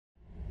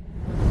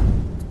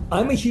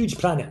I'm a huge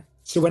planner,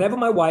 so whenever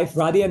my wife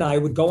Radhi and I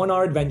would go on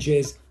our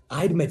adventures,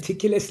 I'd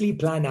meticulously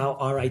plan out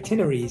our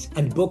itineraries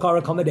and book our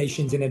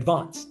accommodations in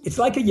advance. It's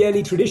like a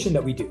yearly tradition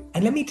that we do.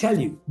 And let me tell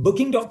you,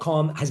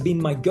 Booking.com has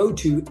been my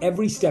go-to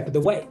every step of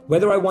the way.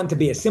 Whether I want to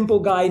be a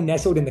simple guy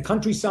nestled in the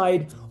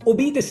countryside or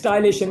be the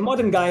stylish and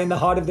modern guy in the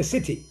heart of the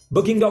city,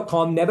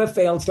 Booking.com never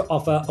fails to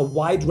offer a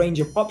wide range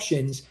of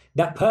options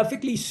that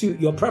perfectly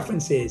suit your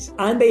preferences,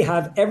 and they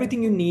have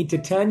everything you need to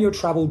turn your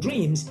travel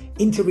dreams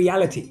into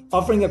reality,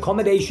 offering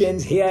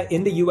accommodations here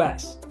in the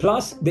US.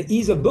 Plus, the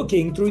ease of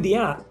booking through the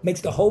app makes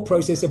the whole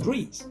process a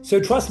breeze. So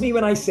trust me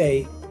when I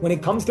say, when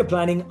it comes to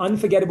planning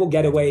unforgettable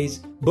getaways,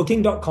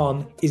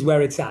 Booking.com is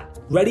where it's at.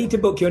 Ready to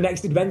book your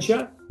next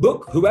adventure?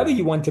 Book whoever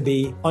you want to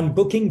be on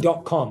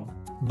Booking.com.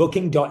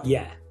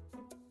 Booking.yeah.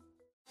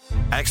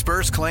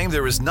 Experts claim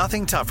there is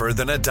nothing tougher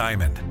than a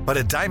diamond. But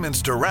at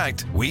Diamonds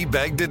Direct, we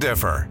beg to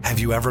differ. Have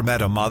you ever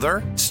met a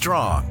mother?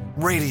 Strong,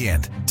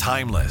 radiant,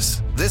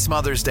 timeless. This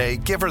Mother's Day,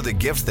 give her the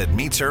gift that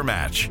meets her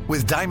match.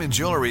 With diamond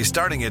jewelry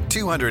starting at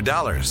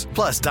 $200.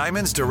 Plus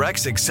Diamonds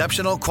Direct's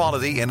exceptional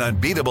quality and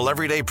unbeatable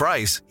everyday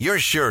price, you're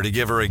sure to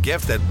give her a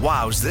gift that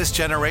wows this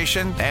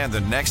generation and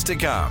the next to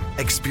come.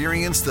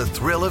 Experience the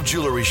thrill of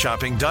jewelry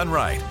shopping done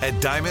right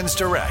at Diamonds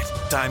Direct.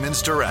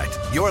 Diamonds Direct.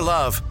 Your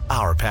love,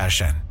 our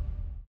passion.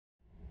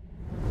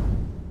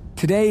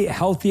 Today,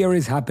 healthier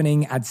is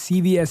happening at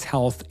CVS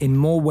Health in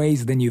more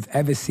ways than you've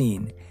ever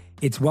seen.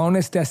 It's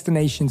wellness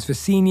destinations for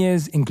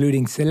seniors,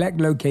 including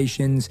select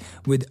locations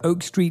with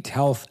Oak Street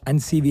Health and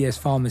CVS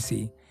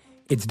Pharmacy.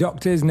 It's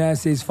doctors,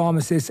 nurses,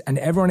 pharmacists, and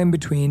everyone in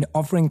between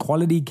offering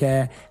quality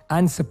care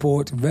and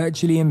support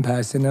virtually in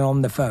person and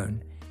on the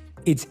phone.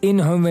 It's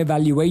in-home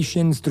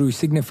evaluations through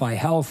Signify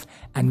Health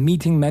and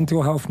meeting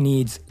mental health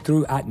needs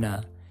through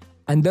Aetna.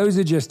 And those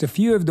are just a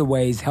few of the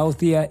ways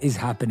healthier is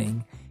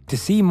happening. To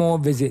see more,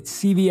 visit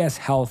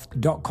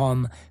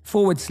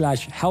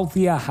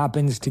cvshealth.com/healthier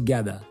happens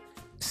together.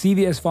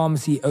 CVS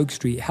Pharmacy, Oak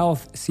Street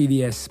Health,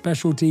 CVS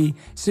Specialty,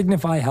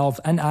 Signify Health,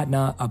 and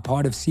Aetna are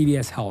part of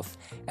CVS Health.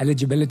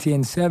 Eligibility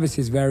and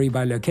services vary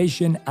by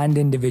location and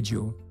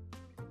individual.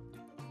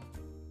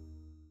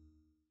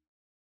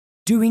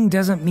 Doing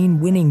doesn't mean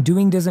winning.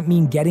 Doing doesn't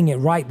mean getting it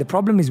right. The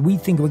problem is we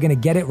think we're going to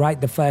get it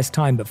right the first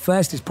time, but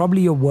first is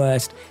probably your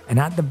worst, and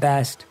at the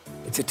best,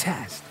 it's a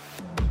test.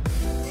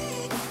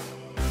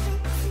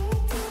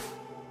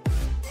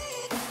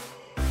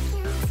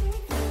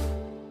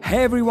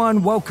 Hey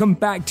everyone, welcome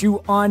back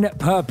to On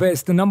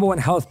Purpose, the number one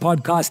health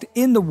podcast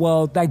in the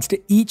world. Thanks to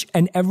each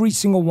and every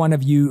single one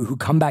of you who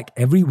come back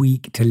every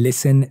week to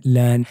listen,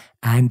 learn,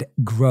 and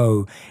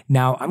grow.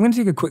 Now, I'm going to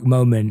take a quick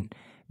moment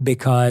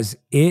because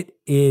it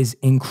is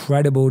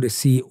incredible to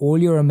see all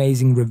your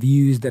amazing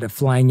reviews that are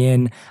flying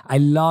in. I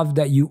love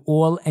that you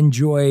all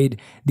enjoyed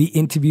the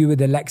interview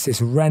with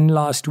Alexis Wren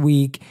last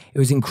week. It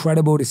was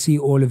incredible to see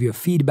all of your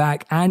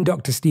feedback, and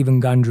Dr. Stephen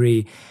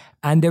Gundry.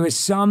 And there were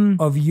some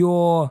of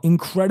your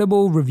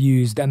incredible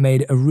reviews that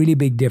made a really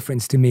big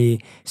difference to me.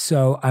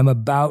 So I'm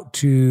about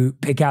to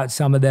pick out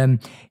some of them.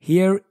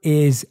 Here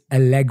is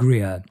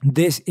Allegria.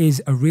 This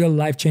is a real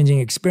life-changing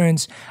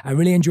experience. I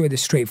really enjoy the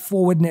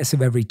straightforwardness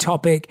of every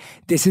topic.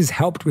 This has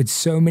helped with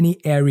so many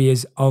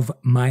areas of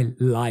my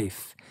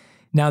life.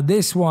 Now,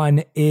 this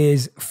one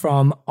is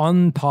from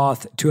On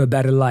Path to a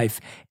Better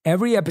Life.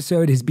 Every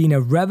episode has been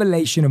a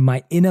revelation of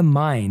my inner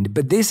mind,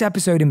 but this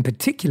episode in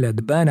particular,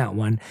 the burnout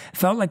one,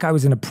 felt like I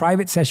was in a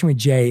private session with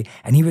Jay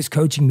and he was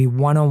coaching me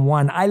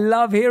one-on-one. I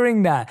love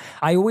hearing that.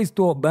 I always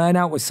thought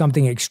burnout was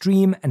something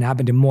extreme and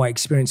happened to more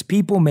experienced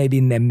people, maybe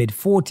in their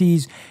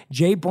mid-40s.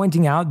 Jay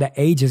pointing out that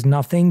age has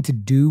nothing to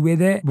do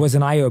with it was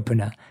an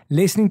eye-opener.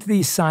 Listening to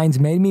these signs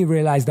made me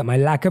realize that my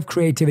lack of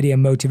creativity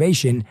and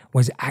motivation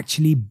was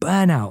actually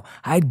burnout.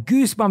 I had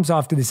goosebumps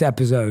after this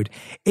episode.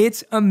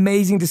 It's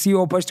amazing to see you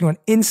all posting on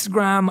Instagram.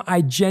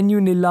 I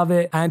genuinely love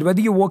it. And whether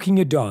you're walking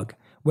your dog,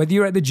 whether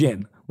you're at the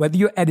gym, whether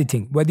you're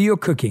editing, whether you're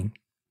cooking,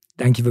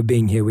 thank you for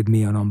being here with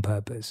me on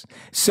Purpose.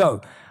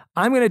 So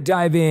I'm going to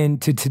dive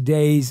into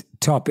today's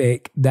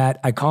topic that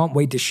I can't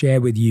wait to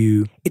share with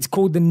you. It's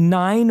called the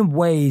 9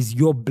 ways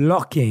you're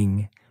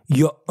blocking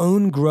your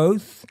own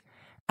growth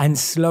and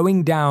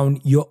slowing down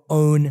your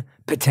own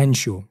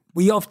potential.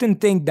 We often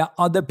think that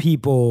other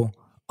people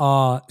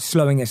are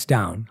slowing us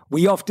down.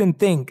 We often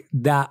think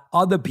that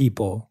other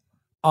people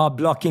are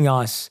blocking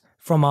us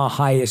from our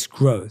highest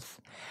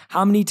growth.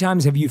 How many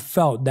times have you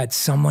felt that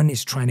someone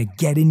is trying to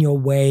get in your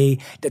way,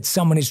 that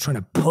someone is trying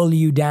to pull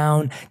you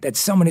down, that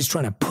someone is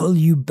trying to pull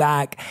you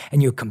back,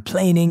 and you're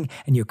complaining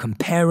and you're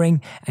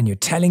comparing and you're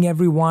telling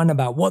everyone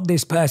about what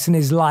this person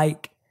is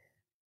like?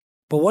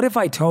 But what if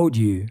I told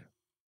you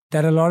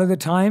that a lot of the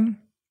time,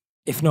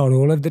 if not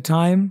all of the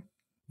time,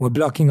 we're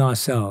blocking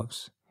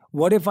ourselves?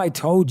 What if I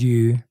told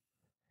you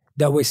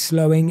that we're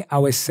slowing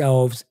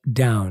ourselves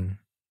down?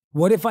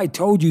 What if I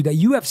told you that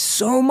you have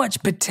so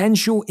much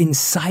potential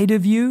inside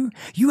of you?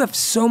 You have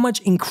so much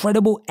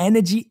incredible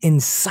energy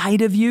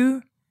inside of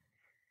you,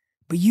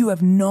 but you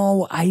have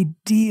no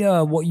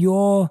idea what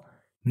you're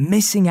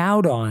missing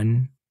out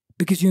on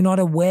because you're not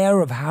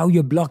aware of how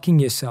you're blocking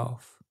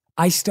yourself.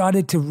 I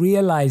started to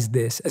realize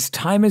this. As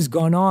time has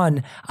gone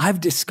on,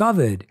 I've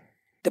discovered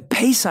the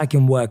pace I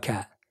can work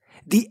at,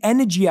 the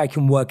energy I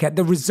can work at,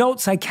 the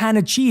results I can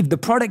achieve, the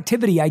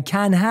productivity I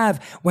can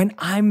have when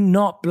I'm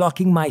not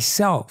blocking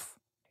myself.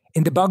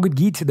 In the Bhagavad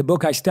Gita, the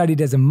book I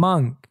studied as a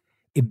monk,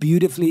 it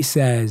beautifully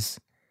says,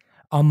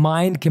 our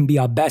mind can be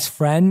our best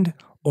friend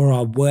or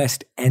our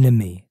worst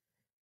enemy.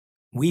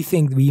 We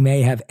think we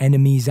may have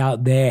enemies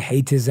out there,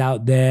 haters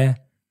out there.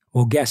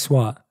 Well, guess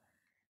what?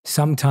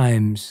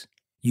 Sometimes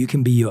you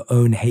can be your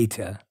own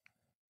hater.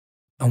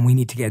 And we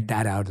need to get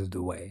that out of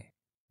the way.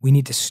 We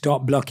need to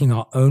stop blocking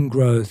our own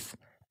growth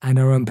and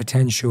our own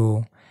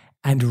potential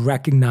and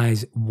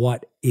recognize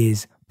what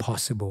is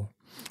possible.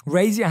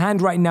 Raise your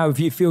hand right now if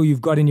you feel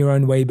you've got in your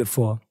own way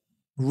before.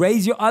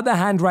 Raise your other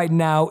hand right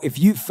now if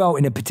you felt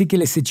in a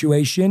particular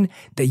situation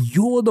that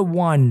you're the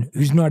one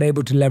who's not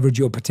able to leverage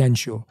your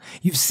potential.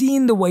 You've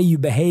seen the way you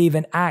behave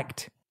and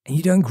act, and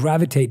you don't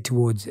gravitate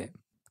towards it.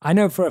 I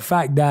know for a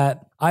fact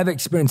that I've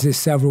experienced this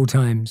several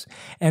times,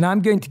 and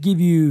I'm going to give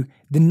you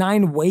the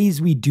 9 ways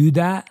we do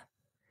that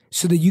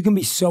so that you can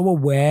be so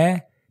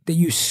aware that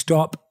you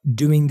stop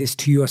doing this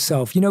to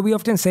yourself. You know, we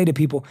often say to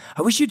people,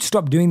 I wish you'd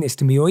stop doing this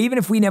to me. Or even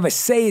if we never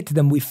say it to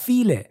them, we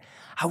feel it.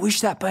 I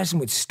wish that person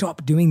would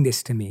stop doing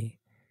this to me.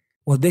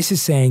 Well, this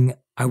is saying,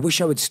 I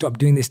wish I would stop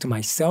doing this to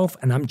myself.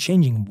 And I'm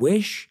changing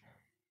wish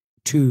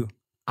to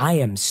I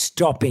am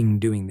stopping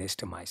doing this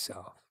to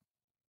myself.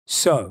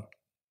 So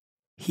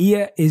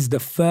here is the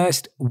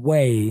first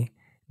way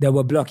that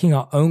we're blocking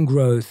our own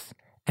growth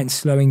and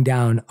slowing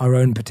down our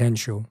own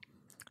potential.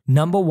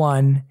 Number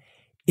 1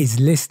 is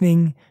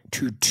listening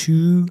to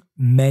too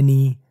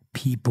many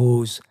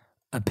people's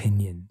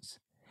opinions.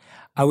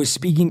 I was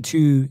speaking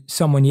to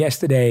someone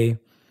yesterday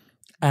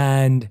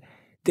and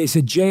they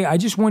said, Jay, I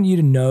just want you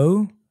to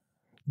know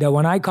that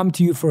when I come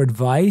to you for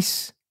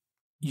advice,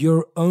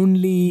 you're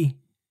only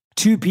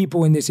 2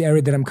 people in this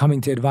area that I'm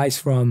coming to advice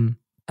from,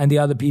 and the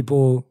other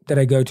people that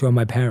I go to are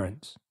my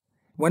parents.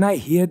 When I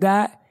hear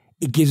that,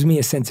 it gives me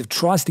a sense of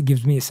trust, it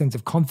gives me a sense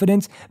of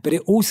confidence, but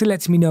it also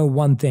lets me know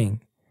one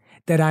thing,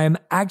 that I am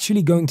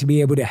actually going to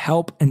be able to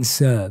help and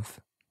serve.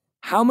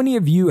 How many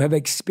of you have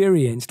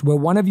experienced where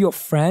one of your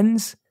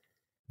friends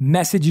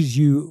messages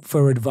you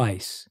for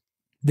advice?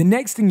 The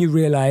next thing you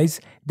realize,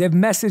 they've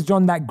messaged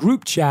on that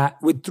group chat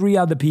with 3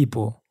 other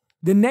people.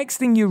 The next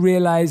thing you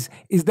realize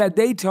is that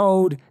they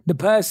told the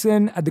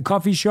person at the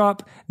coffee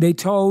shop, they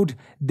told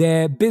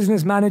their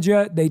business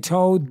manager, they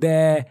told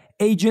their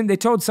agent, they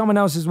told someone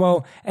else as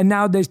well, and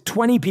now there's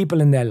 20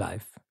 people in their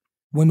life.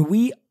 When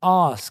we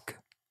ask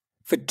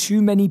for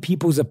too many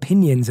people's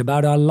opinions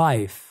about our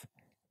life,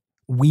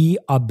 we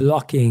are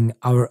blocking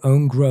our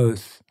own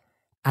growth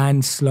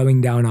and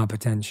slowing down our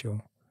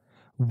potential.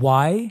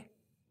 Why?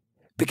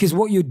 Because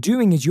what you're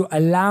doing is you're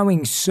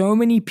allowing so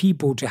many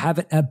people to have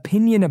an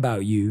opinion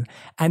about you,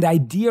 an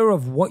idea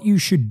of what you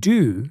should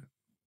do.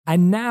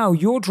 And now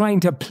you're trying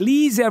to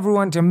please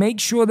everyone to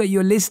make sure that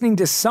you're listening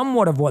to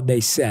somewhat of what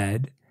they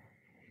said.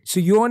 So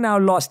you're now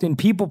lost in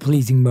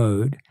people-pleasing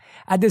mode.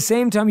 At the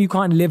same time, you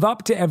can't live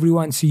up to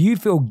everyone, so you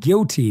feel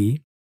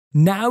guilty.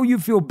 Now you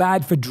feel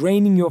bad for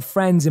draining your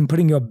friends and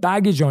putting your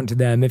baggage onto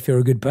them if you're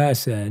a good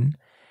person.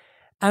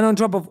 And on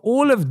top of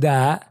all of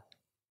that,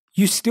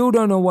 you still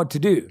don't know what to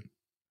do.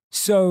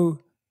 So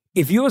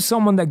if you're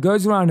someone that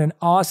goes around and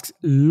asks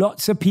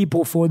lots of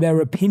people for their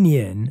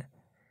opinion,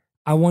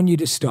 I want you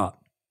to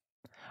stop.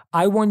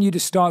 I want you to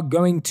start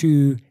going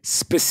to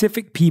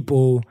specific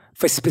people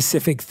for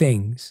specific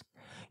things.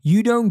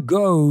 You don't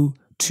go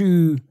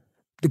to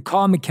the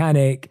car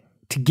mechanic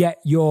to get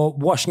your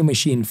washing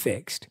machine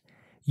fixed.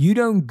 You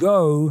don't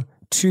go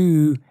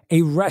to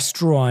a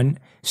restaurant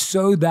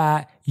so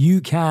that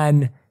you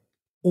can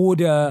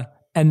order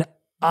an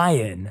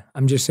iron.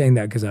 I'm just saying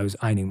that because I was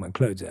ironing my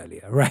clothes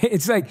earlier, right?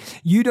 It's like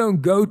you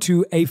don't go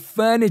to a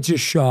furniture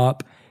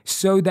shop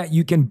so that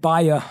you can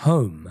buy a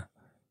home.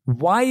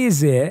 Why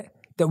is it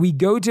that we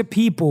go to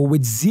people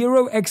with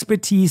zero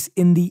expertise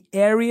in the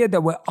area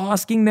that we're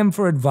asking them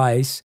for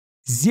advice,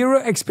 zero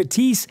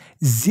expertise,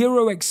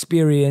 zero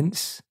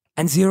experience,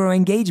 and zero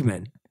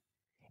engagement?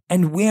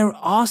 And we're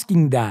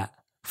asking that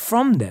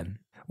from them.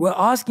 We're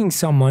asking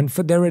someone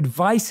for their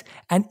advice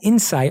and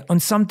insight on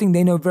something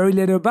they know very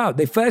little about.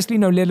 They firstly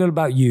know little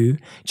about you.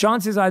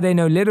 Chances are they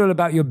know little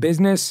about your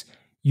business,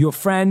 your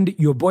friend,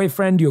 your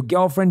boyfriend, your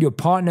girlfriend, your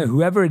partner,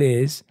 whoever it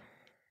is.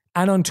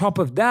 And on top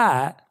of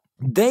that,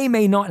 they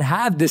may not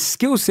have the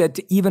skill set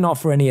to even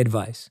offer any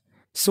advice.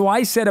 So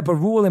I set up a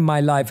rule in my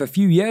life a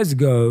few years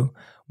ago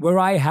where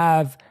I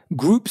have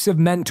groups of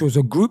mentors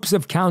or groups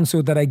of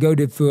counsel that I go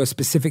to for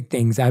specific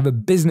things. I have a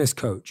business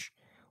coach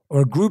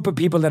or a group of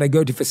people that I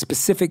go to for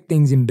specific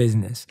things in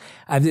business.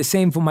 I have the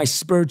same for my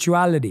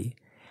spirituality.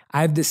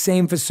 I have the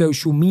same for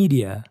social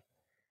media.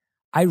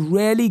 I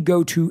rarely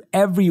go to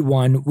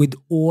everyone with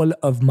all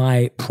of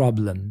my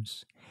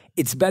problems.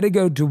 It's better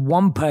go to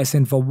one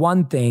person for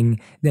one thing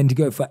than to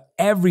go for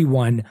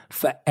everyone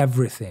for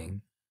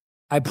everything.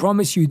 I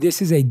promise you,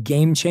 this is a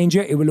game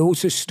changer. It will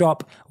also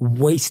stop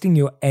wasting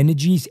your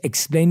energies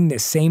explaining the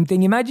same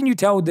thing. Imagine you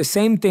tell the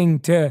same thing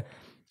to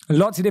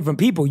lots of different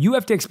people. You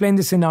have to explain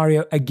the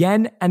scenario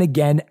again and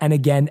again and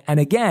again and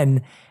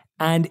again,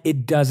 and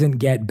it doesn't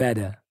get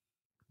better.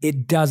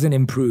 It doesn't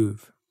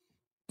improve.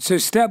 So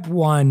step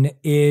one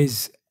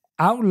is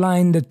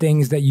outline the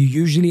things that you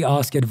usually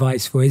ask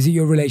advice for. Is it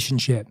your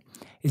relationship?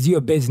 Is it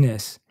your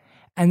business?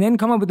 And then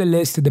come up with a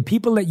list of the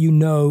people that you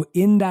know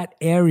in that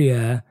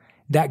area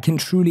that can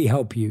truly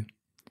help you,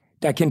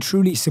 that can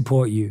truly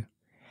support you.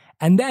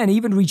 And then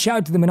even reach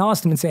out to them and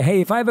ask them and say,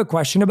 hey, if I have a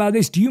question about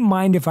this, do you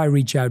mind if I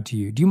reach out to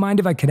you? Do you mind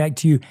if I connect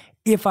to you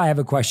if I have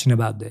a question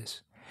about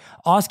this?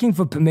 Asking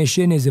for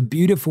permission is a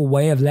beautiful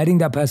way of letting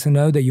that person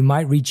know that you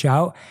might reach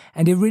out,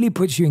 and it really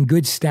puts you in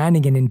good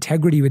standing and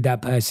integrity with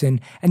that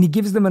person, and it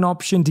gives them an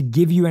option to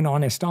give you an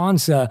honest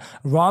answer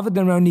rather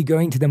than only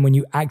going to them when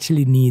you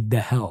actually need the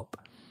help.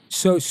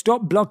 So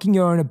stop blocking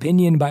your own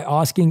opinion by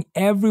asking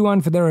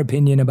everyone for their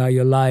opinion about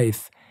your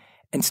life,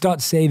 and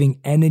start saving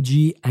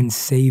energy and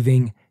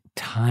saving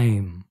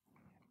time,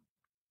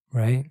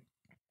 right?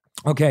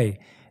 Okay,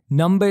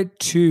 number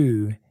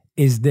 2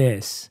 is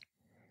this: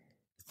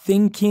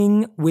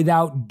 thinking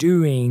without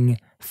doing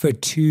for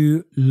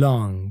too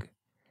long.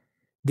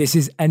 This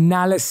is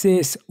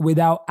analysis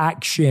without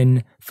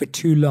action for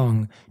too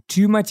long.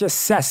 Too much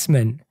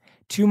assessment,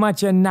 too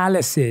much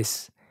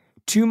analysis,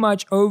 too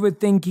much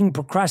overthinking,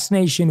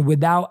 procrastination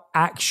without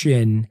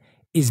action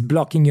is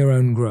blocking your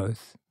own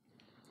growth.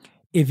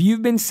 If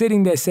you've been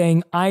sitting there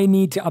saying, I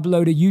need to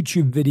upload a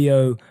YouTube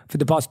video for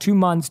the past 2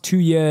 months, 2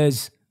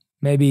 years,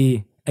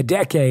 maybe a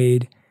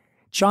decade,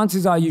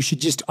 chances are you should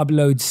just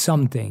upload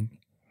something.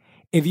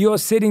 If you're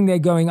sitting there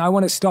going, I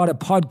want to start a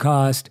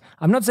podcast,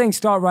 I'm not saying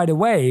start right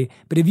away,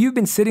 but if you've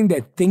been sitting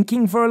there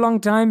thinking for a long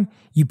time,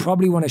 you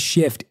probably want to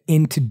shift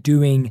into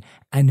doing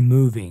and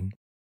moving.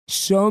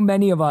 So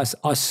many of us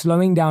are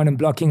slowing down and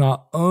blocking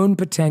our own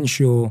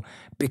potential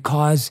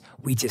because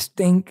we just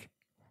think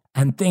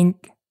and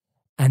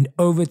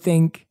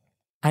overthink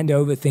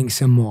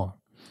some more.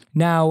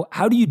 Now,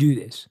 how do you do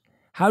this?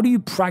 How do you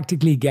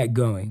practically get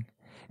going?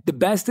 The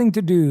best thing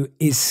to do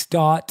is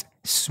start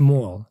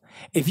small.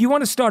 If you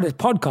want to start a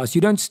podcast,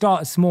 you don't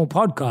start a small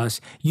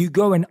podcast. You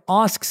go and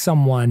ask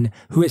someone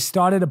who has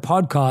started a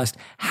podcast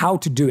how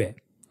to do it.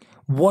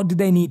 What do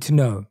they need to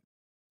know?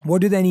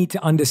 What do they need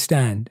to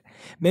understand?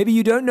 Maybe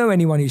you don't know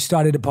anyone who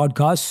started a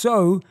podcast,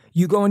 so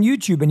you go on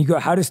YouTube and you go,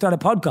 how to start a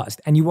podcast,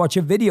 and you watch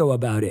a video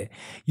about it.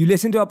 You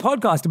listen to a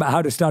podcast about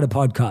how to start a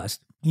podcast.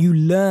 You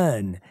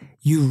learn,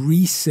 you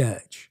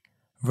research,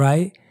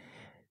 right?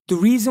 The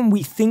reason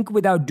we think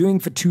without doing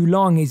for too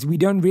long is we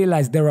don't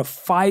realize there are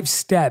 5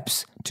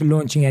 steps to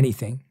launching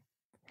anything.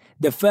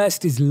 The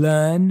first is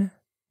learn.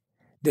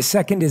 The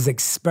second is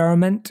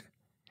experiment.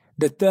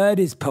 The third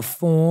is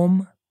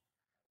perform.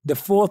 The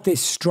fourth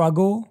is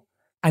struggle.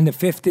 And the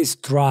fifth is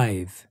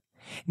thrive.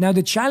 Now,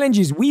 the challenge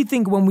is we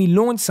think when we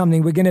launch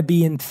something, we're going to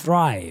be in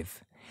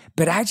thrive.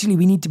 But actually,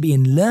 we need to be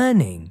in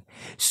learning.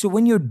 So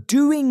when you're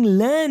doing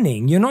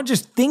learning, you're not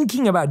just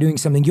thinking about doing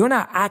something. You're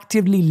now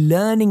actively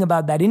learning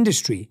about that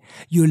industry.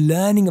 You're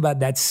learning about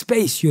that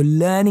space. You're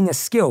learning a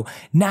skill.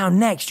 Now,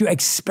 next, you're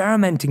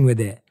experimenting with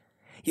it.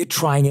 You're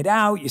trying it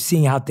out. You're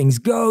seeing how things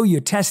go.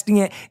 You're testing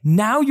it.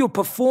 Now you're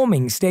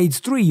performing stage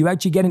 3. You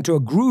actually get into a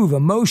groove, a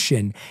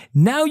motion.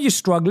 Now you're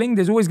struggling.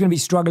 There's always going to be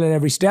struggle at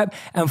every step.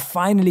 And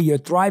finally, you're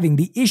thriving.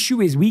 The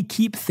issue is we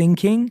keep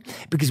thinking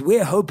because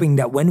we're hoping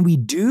that when we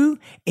do,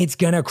 it's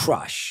going to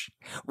crush.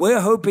 We're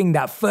hoping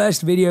that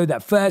first video,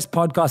 that first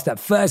podcast, that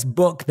first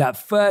book, that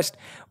first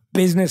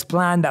business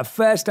plan, that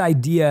first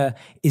idea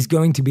is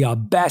going to be our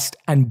best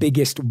and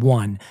biggest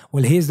one.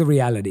 Well, here's the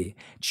reality.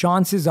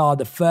 Chances are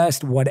the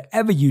first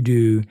whatever you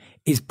do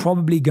is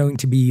probably going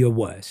to be your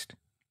worst.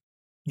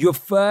 Your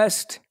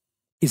first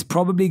is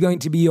probably going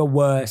to be your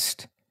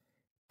worst,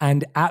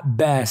 and at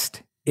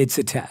best, it's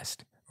a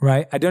test,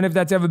 right? I don't know if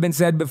that's ever been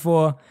said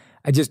before.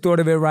 I just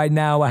thought of it right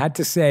now. I had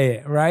to say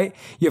it, right?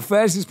 Your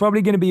first is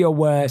probably going to be your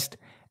worst,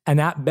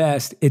 and at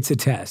best, it's a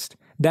test.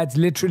 That's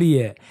literally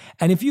it.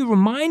 And if you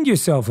remind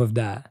yourself of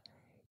that,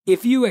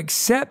 if you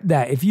accept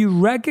that, if you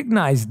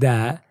recognize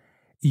that,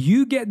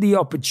 you get the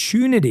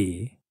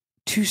opportunity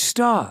to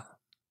start.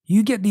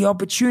 You get the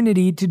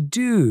opportunity to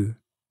do.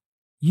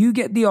 You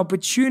get the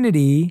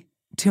opportunity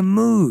to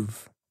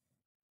move.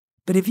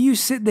 But if you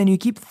sit there and you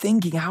keep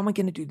thinking, how am I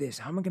going to do this?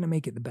 How am I going to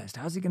make it the best?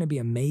 How's it going to be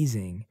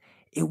amazing?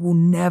 It will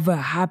never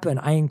happen.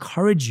 I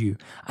encourage you.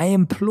 I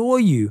implore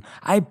you.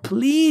 I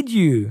plead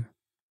you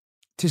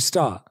to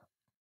start.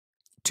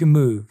 To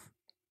move,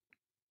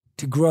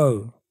 to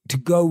grow, to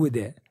go with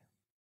it.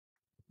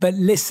 But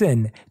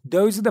listen,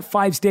 those are the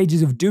 5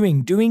 stages of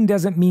doing. Doing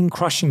doesn't mean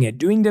crushing it.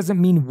 Doing doesn't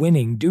mean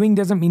winning. Doing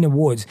doesn't mean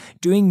awards.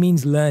 Doing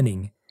means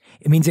learning.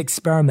 It means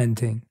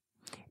experimenting.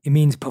 It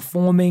means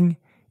performing.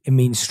 It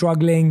means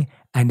struggling.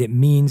 And it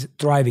means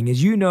thriving.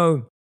 As you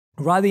know,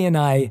 Radhi and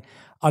I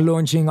are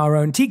launching our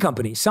own tea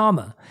company,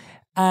 Sama.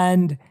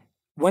 And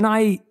when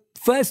I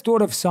first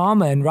thought of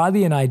Sama and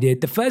Radhi and I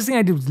did, the first thing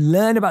I did was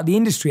learn about the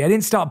industry. I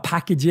didn't start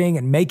packaging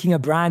and making a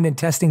brand and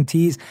testing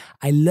teas.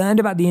 I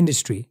learned about the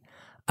industry.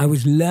 I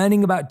was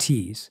learning about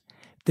teas.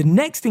 The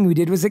next thing we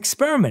did was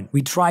experiment.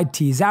 We tried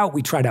teas out.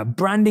 We tried out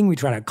branding. We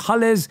tried out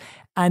colors.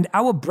 And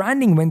our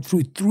branding went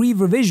through 3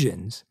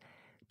 revisions.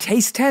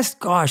 Taste test?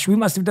 Gosh, we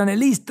must have done at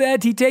least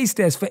 30 taste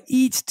tests for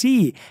each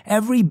tea.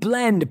 Every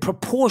blend,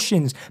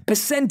 proportions,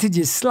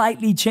 percentages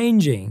slightly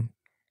changing.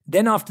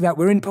 Then after that,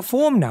 we're in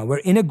perform now. We're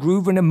in a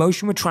groove and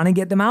emotion. We're trying to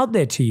get them out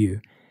there to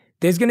you.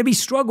 There's going to be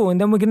struggle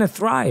and then we're going to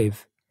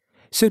thrive.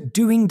 So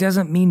doing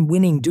doesn't mean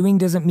winning. Doing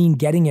doesn't mean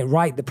getting it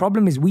right. The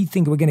problem is we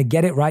think we're going to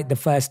get it right the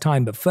first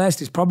time, but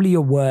first is probably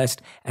your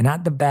worst. And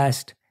at the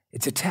best,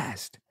 it's a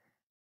test,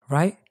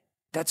 right?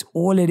 That's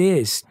all it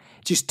is.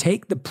 Just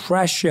take the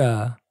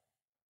pressure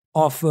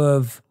off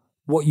of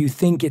what you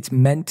think it's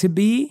meant to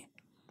be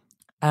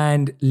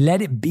and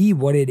let it be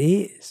what it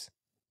is.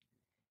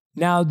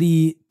 Now,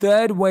 the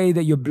third way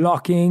that you're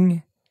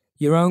blocking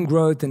your own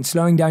growth and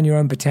slowing down your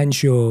own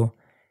potential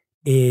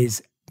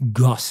is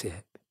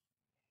gossip.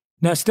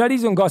 Now,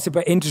 studies on gossip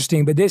are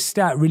interesting, but this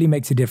stat really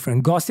makes a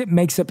difference. Gossip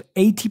makes up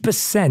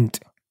 80%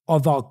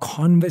 of our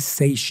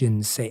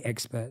conversations, say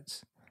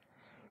experts.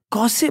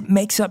 Gossip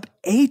makes up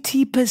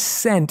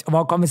 80% of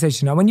our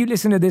conversation. Now, when you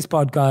listen to this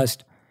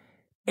podcast,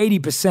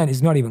 80%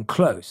 is not even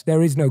close.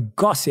 There is no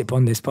gossip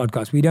on this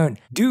podcast. We don't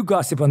do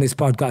gossip on this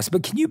podcast.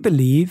 But can you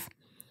believe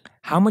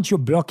how much you're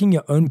blocking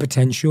your own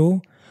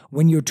potential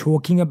when you're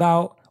talking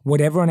about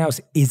what everyone else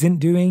isn't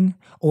doing,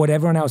 or what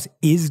everyone else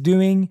is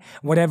doing,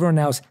 what everyone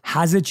else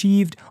has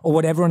achieved, or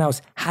what everyone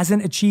else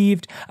hasn't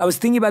achieved? I was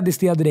thinking about this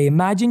the other day.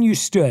 Imagine you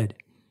stood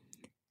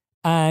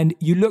and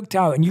you looked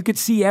out and you could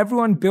see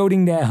everyone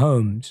building their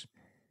homes.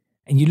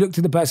 And you look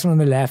to the person on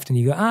the left and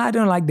you go, I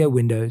don't like their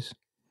windows.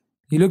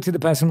 You look to the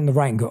person on the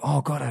right and go,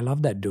 oh God, I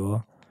love that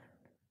door.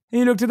 And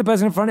you look to the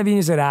person in front of you and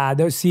you said,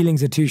 those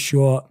ceilings are too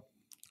short.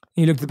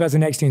 And you look to the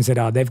person next to you and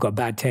said, they've got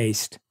bad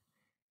taste.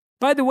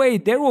 By the way,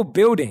 they're all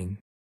building.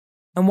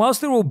 And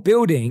whilst they're all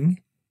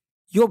building,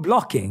 you're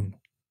blocking.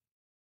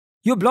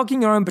 You're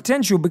blocking your own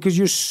potential because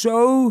you're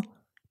so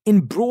in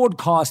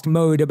broadcast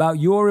mode about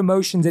your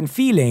emotions and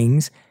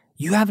feelings,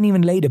 you haven't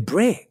even laid a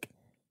brick.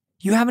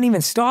 You haven't even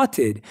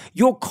started.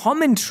 Your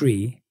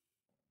commentary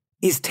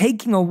is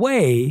taking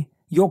away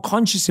your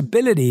conscious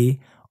ability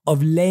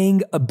of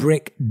laying a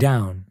brick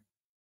down.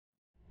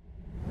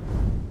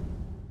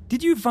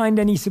 Did you find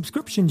any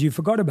subscriptions you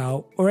forgot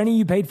about, or any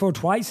you paid for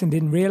twice and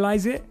didn't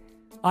realize it?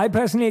 I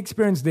personally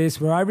experienced this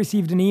where I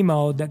received an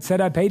email that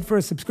said I paid for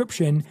a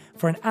subscription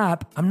for an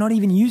app I'm not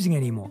even using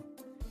anymore.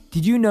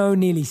 Did you know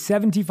nearly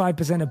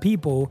 75% of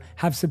people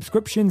have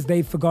subscriptions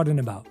they've forgotten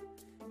about?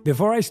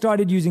 Before I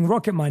started using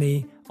Rocket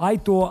Money, I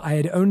thought I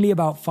had only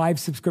about 5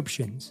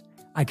 subscriptions.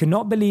 I could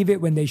not believe it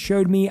when they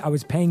showed me I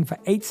was paying for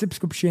 8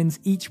 subscriptions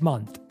each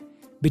month.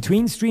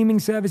 Between streaming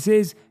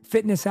services,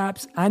 fitness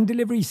apps, and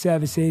delivery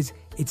services,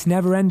 it's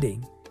never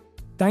ending.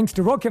 Thanks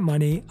to Rocket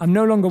Money, I'm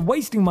no longer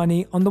wasting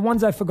money on the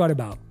ones I forgot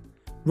about.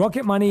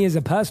 Rocket Money is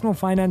a personal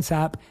finance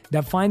app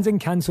that finds and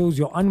cancels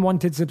your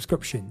unwanted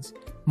subscriptions,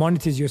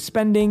 monitors your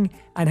spending,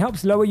 and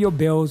helps lower your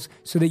bills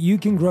so that you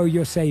can grow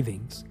your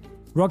savings.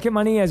 Rocket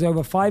Money has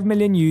over 5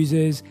 million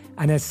users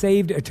and has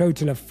saved a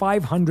total of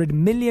 $500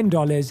 million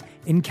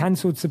in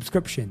cancelled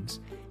subscriptions,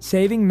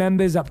 saving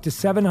members up to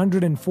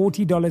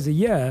 $740 a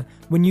year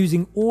when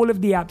using all of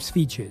the app's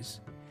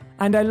features.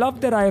 And I love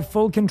that I have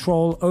full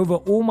control over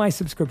all my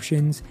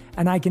subscriptions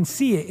and I can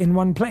see it in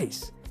one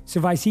place. So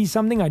if I see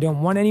something I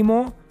don't want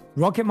anymore,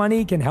 Rocket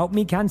Money can help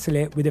me cancel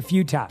it with a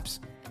few taps.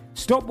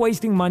 Stop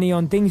wasting money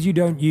on things you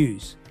don't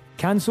use.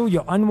 Cancel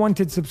your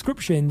unwanted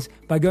subscriptions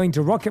by going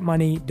to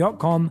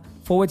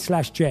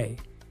rocketmoney.com/J.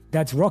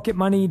 That's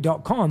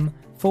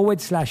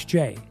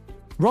rocketmoney.com/J.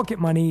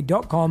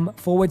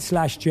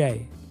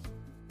 rocketmoney.com/J.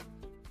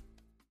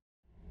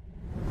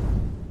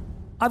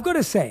 I've got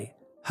to say,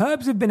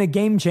 herbs have been a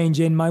game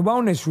changer in my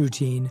wellness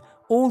routine,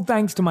 all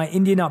thanks to my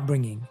Indian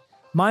upbringing.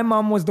 My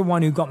mum was the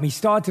one who got me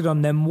started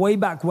on them way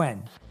back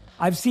when.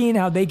 I've seen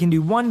how they can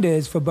do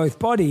wonders for both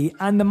body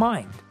and the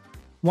mind.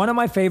 One of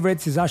my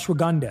favorites is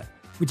ashwagandha,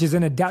 which is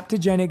an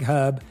adaptogenic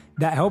herb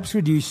that helps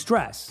reduce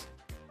stress.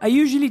 I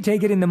usually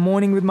take it in the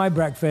morning with my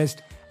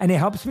breakfast, and it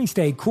helps me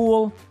stay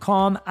cool,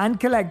 calm, and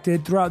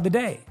collected throughout the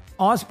day.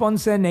 Our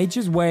sponsor,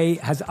 Nature's Way,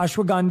 has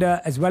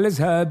ashwagandha as well as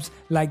herbs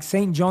like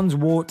St. John's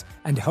wort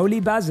and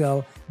holy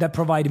basil that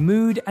provide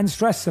mood and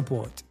stress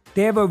support.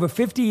 They have over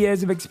 50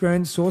 years of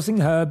experience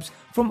sourcing herbs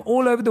from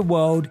all over the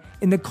world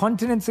in the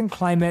continents and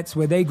climates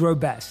where they grow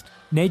best.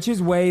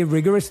 Nature's Way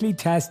rigorously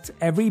tests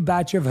every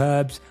batch of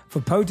herbs for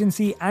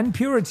potency and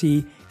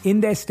purity in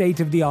their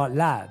state-of-the-art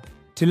lab.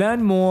 To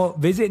learn more,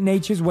 visit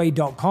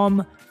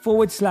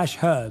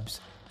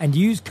naturesway.com/herbs and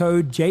use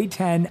code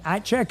J10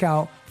 at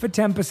checkout for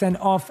 10%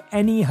 off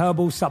any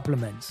herbal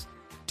supplements.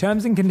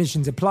 Terms and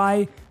conditions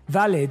apply,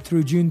 valid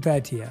through June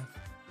 30th.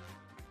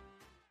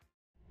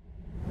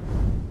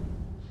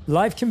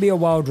 Life can be a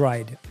wild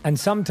ride, and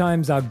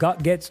sometimes our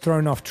gut gets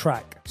thrown off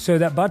track. So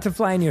that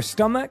butterfly in your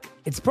stomach,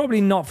 it's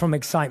probably not from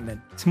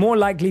excitement. It's more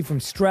likely from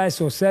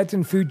stress or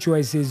certain food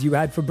choices you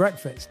had for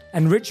breakfast.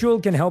 And Ritual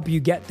can help you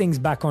get things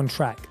back on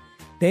track.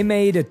 They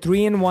made a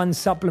 3-in-1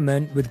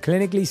 supplement with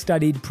clinically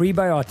studied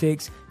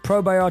prebiotics,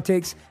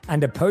 probiotics,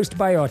 and a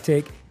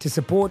postbiotic to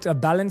support a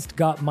balanced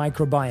gut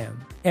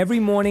microbiome. Every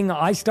morning,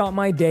 I start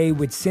my day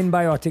with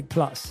Synbiotic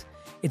Plus.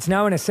 It's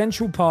now an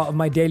essential part of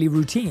my daily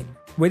routine.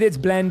 With its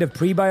blend of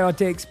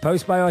prebiotics,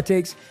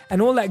 postbiotics,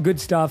 and all that good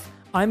stuff,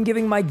 I'm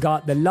giving my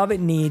gut the love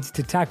it needs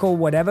to tackle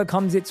whatever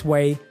comes its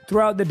way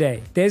throughout the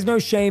day. There's no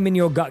shame in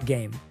your gut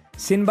game.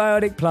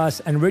 Synbiotic Plus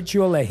and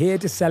Ritual are here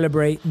to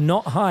celebrate,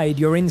 not hide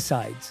your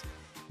insides.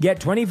 Get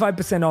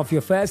 25% off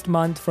your first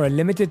month for a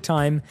limited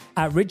time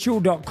at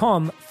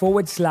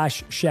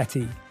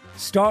ritual.com/Shetty.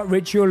 Start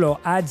Ritual or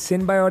add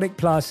Synbiotic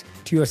Plus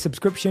to your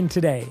subscription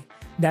today.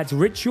 That's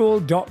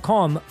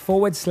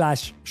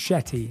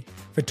ritual.com/Shetty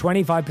for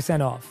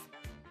 25% off.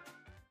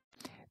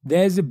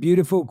 There's a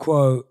beautiful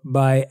quote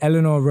by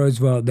Eleanor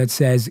Roosevelt that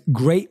says,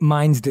 "Great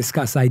minds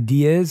discuss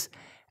ideas,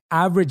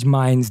 average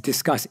minds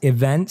discuss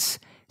events,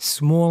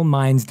 small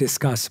minds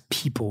discuss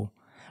people."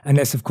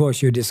 Unless, of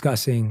course, you're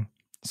discussing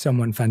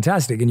someone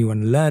fantastic and you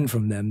want to learn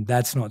from them.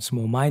 That's not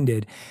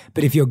small-minded.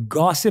 But if you're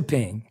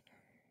gossiping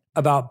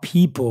about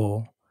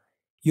people,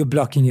 you're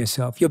blocking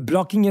yourself. You're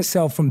blocking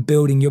yourself from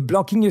building. You're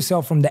blocking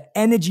yourself from the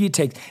energy it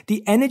takes.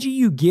 The energy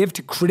you give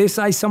to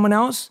criticize someone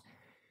else,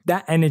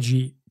 that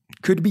energy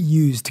could be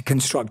used to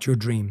construct your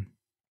dream.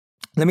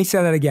 Let me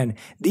say that again.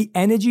 The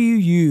energy you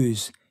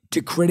use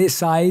to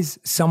criticize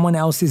someone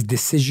else's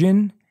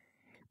decision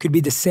could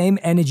be the same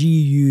energy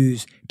you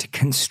use to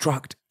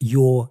construct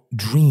your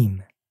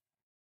dream.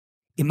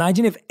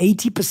 Imagine if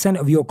 80%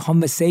 of your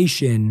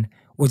conversation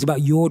was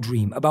about your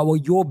dream, about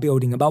what you're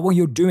building, about what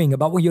you're doing,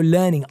 about what you're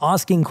learning,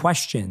 asking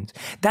questions.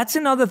 That's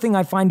another thing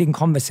I find in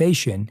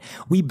conversation.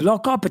 We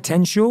block our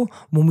potential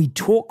when we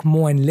talk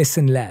more and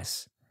listen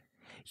less.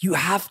 You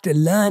have to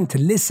learn to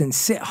listen,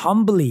 sit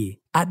humbly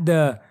at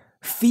the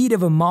feet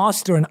of a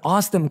master and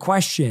ask them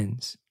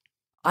questions.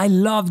 I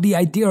love the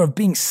idea of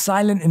being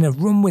silent in a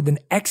room with an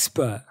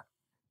expert.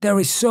 There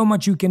is so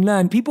much you can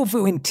learn. People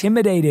feel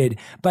intimidated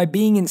by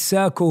being in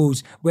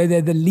circles where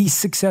they're the least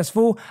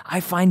successful. I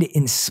find it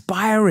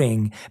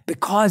inspiring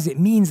because it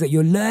means that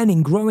you're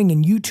learning, growing,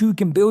 and you too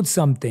can build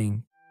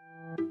something.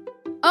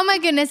 Oh my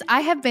goodness,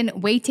 I have been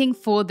waiting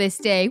for this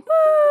day. Woo!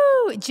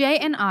 Jay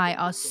and I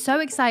are so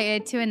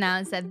excited to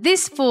announce that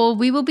this fall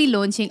we will be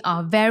launching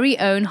our very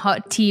own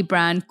hot tea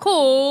brand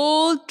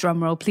called,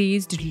 drumroll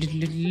please,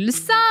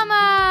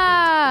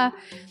 Sama!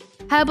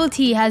 Herbal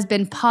tea has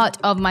been part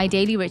of my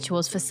daily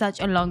rituals for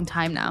such a long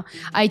time now.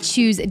 I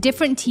choose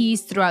different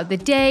teas throughout the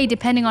day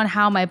depending on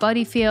how my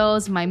body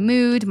feels, my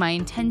mood, my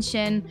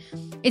intention.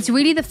 It's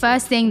really the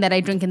first thing that I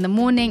drink in the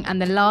morning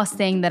and the last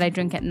thing that I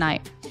drink at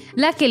night.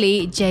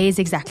 Luckily, Jay is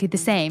exactly the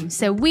same,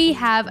 so we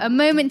have a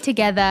moment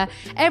together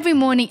every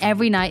morning,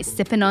 every night,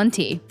 sipping on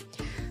tea.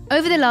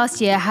 Over the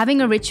last year, having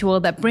a ritual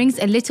that brings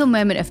a little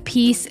moment of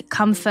peace,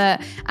 comfort,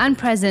 and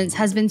presence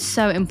has been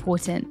so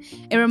important.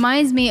 It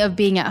reminds me of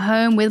being at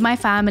home with my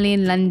family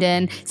in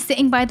London,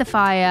 sitting by the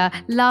fire,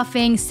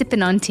 laughing,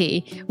 sipping on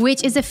tea,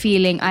 which is a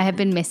feeling I have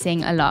been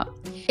missing a lot.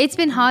 It's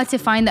been hard to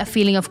find that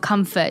feeling of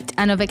comfort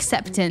and of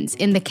acceptance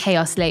in the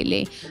chaos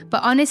lately,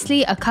 but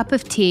honestly, a cup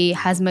of tea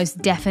has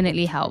most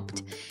definitely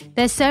helped.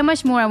 There's so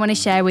much more I want to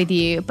share with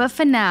you, but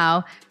for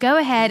now, go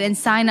ahead and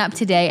sign up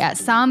today at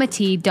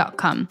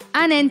samatea.com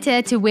and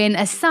enter to win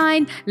a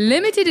signed,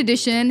 limited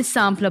edition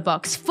sampler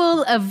box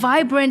full of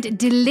vibrant,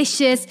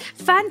 delicious,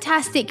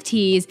 fantastic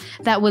teas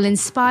that will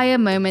inspire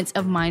moments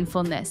of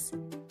mindfulness.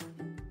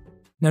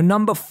 Now,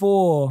 number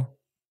 4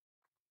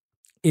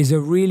 is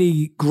a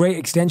really great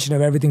extension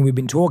of everything we've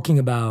been talking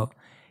about.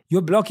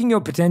 You're blocking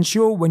your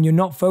potential when you're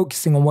not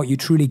focusing on what you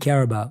truly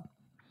care about.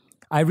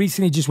 I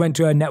recently just went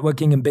to a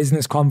networking and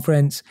business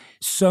conference.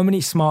 So many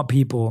smart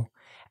people.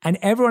 And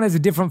everyone has a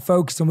different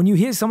focus. And when you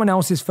hear someone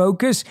else's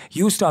focus,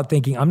 you'll start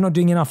thinking, I'm not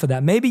doing enough of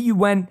that. Maybe you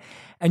went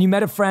and you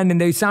met a friend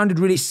and they sounded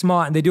really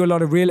smart and they do a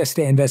lot of real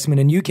estate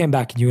investment and you came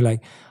back and you were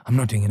like, I'm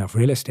not doing enough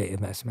real estate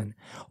investment.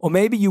 Or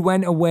maybe you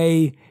went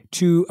away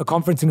to a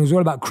conference and it was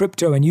all about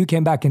crypto and you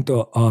came back and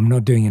thought, oh, I'm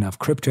not doing enough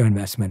crypto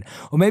investment.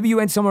 Or maybe you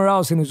went somewhere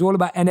else and it was all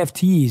about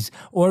NFTs,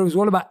 or it was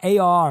all about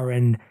AR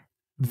and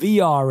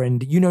VR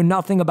and you know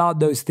nothing about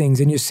those things.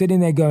 And you're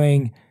sitting there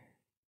going,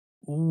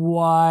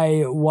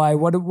 why,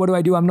 what do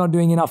I do? I'm not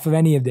doing enough of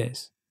any of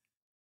this.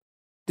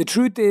 The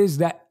truth is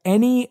that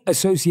any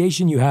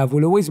association you have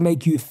will always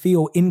make you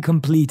feel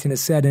incomplete in a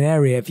certain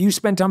area. If you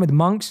spend time with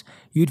monks,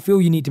 you'd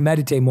feel you need to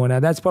meditate more. Now,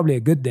 that's probably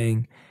a good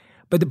thing.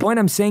 But the point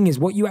I'm saying is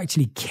what you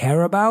actually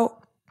care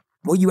about,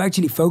 what you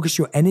actually focus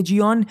your energy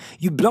on,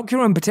 you block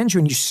your own potential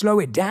and you slow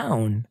it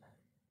down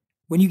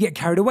when you get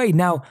carried away.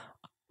 Now,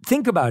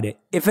 think about it.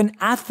 If an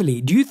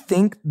athlete, do you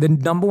think the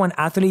number one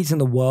athletes in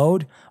the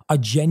world are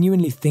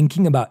genuinely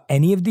thinking about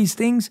any of these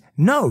things?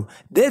 No,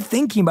 they're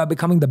thinking about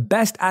becoming the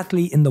best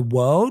athlete in the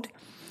world.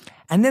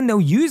 And then they'll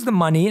use the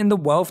money and the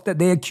wealth that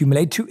they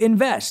accumulate to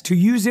invest, to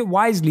use it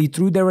wisely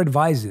through their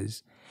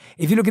advisors.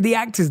 If you look at the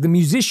actors, the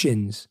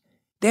musicians,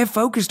 they're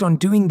focused on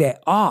doing their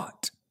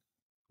art.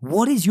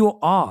 What is your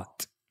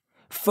art?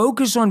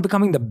 Focus on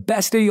becoming the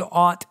best of your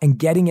art and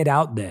getting it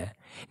out there.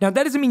 Now,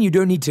 that doesn't mean you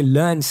don't need to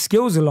learn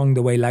skills along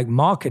the way, like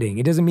marketing.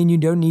 It doesn't mean you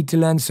don't need to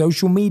learn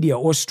social media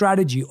or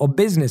strategy or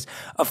business.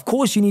 Of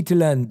course, you need to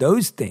learn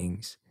those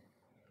things.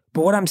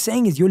 But what I'm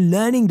saying is you're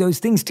learning those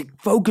things to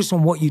focus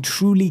on what you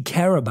truly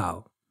care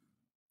about,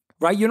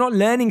 right? You're not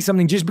learning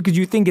something just because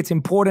you think it's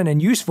important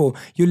and useful.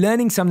 You're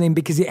learning something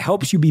because it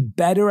helps you be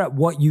better at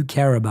what you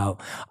care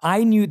about.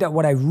 I knew that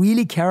what I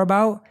really care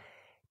about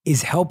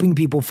is helping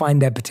people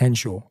find their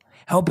potential,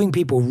 helping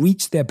people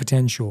reach their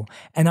potential.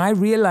 And I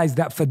realized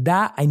that for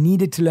that, I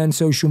needed to learn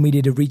social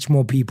media to reach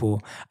more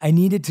people. I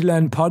needed to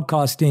learn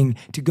podcasting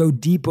to go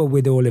deeper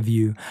with all of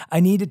you. I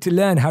needed to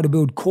learn how to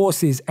build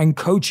courses and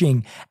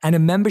coaching and a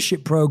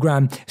membership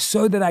program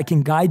so that I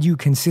can guide you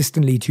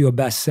consistently to your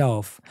best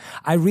self.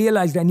 I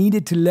realized I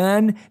needed to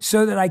learn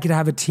so that I could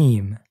have a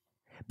team.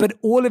 But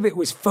all of it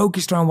was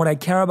focused on what I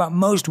care about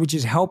most, which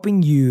is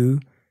helping you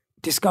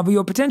discover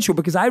your potential,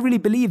 because I really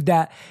believe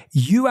that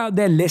you out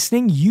there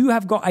listening, you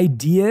have got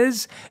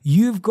ideas,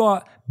 you've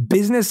got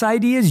business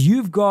ideas,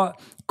 you've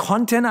got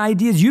content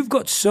ideas, you've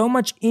got so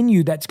much in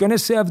you that's going to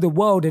serve the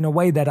world in a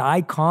way that I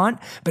can't.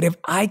 But if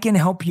I can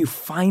help you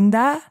find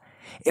that,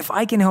 if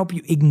I can help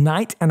you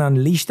ignite and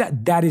unleash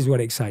that, that is what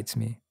excites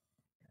me.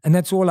 And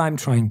that's all I'm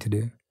trying to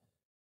do.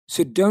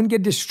 So don't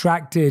get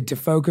distracted to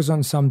focus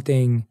on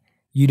something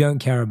you don't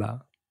care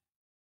about,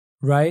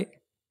 right?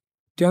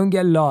 Don't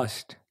get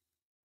lost.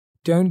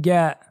 Don't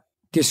get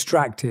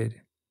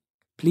distracted.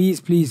 Please,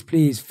 please,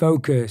 please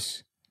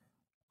focus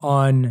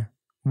on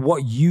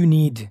what you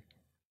need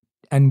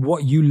and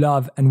what you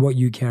love and what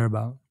you care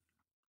about.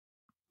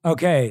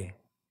 Okay,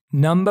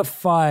 number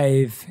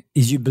 5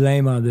 is you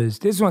blame others.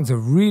 This one's a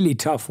really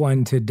tough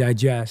one to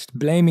digest,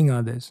 blaming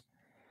others.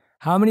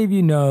 How many of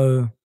you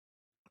know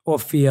or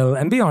feel,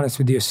 and be honest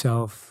with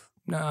yourself.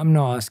 No, I'm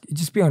not asking,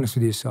 just be honest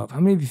with yourself. How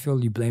many of you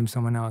feel you blame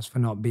someone else for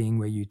not being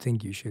where you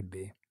think you should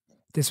be?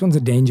 This one's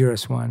a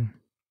dangerous one,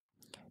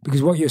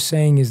 because what you're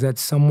saying is that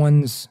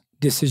someone's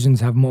decisions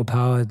have more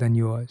power than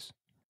yours.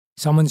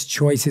 Someone's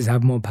choices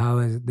have more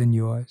power than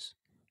yours.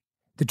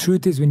 The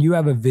truth is, when you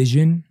have a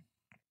vision,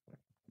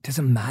 it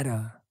doesn't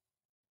matter.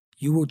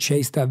 You will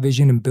chase that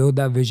vision and build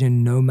that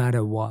vision no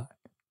matter what.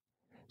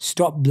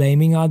 Stop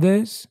blaming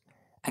others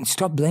and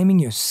stop blaming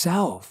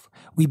yourself.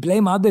 We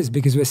blame others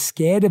because we're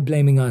scared of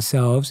blaming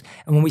ourselves.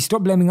 And when we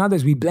stop blaming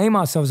others, we blame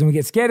ourselves and we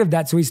get scared of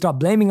that. So we start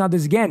blaming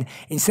others again.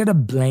 Instead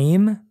of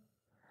blame,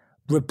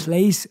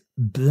 replace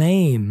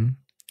blame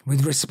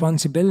with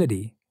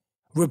responsibility.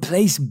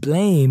 Replace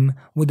blame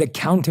with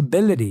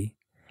accountability.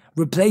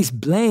 Replace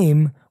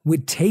blame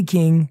with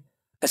taking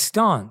a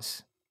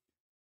stance.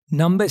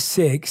 Number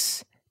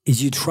 6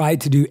 is you try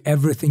to do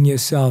everything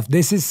yourself.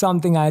 This is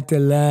something I had to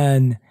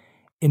learn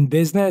in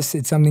business.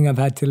 It's something I've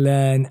had to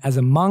learn as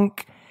a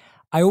monk.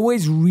 I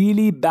always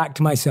really backed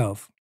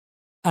myself.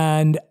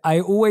 And I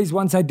always,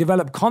 once I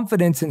developed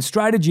confidence and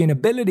strategy and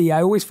ability,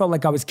 I always felt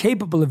like I was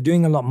capable of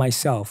doing a lot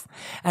myself.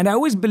 And I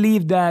always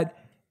believed that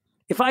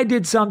if I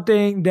did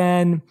something,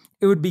 then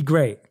it would be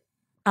great.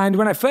 And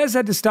when I first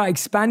had to start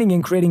expanding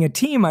and creating a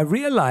team, I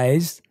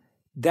realized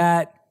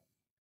that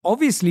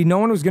obviously no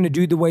one was going to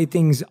do the way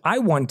things I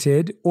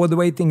wanted or the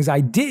way things I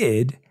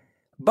did.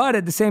 But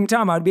at the same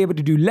time, I'd be able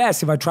to do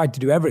less if I tried to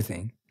do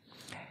everything.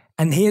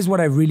 And here's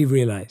what I really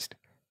realized.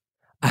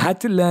 I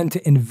had to learn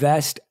to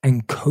invest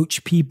and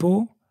coach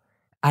people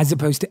as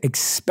opposed to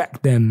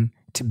expect them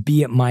to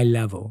be at my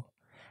level.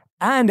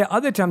 And at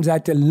other times, I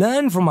had to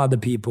learn from other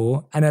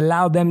people and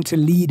allow them to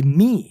lead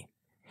me.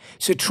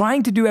 So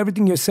trying to do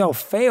everything yourself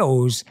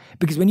fails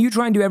because when you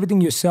try and do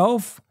everything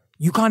yourself,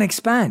 you can't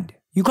expand.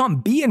 You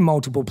can't be in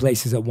multiple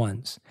places at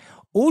once.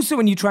 Also,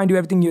 when you try and do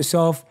everything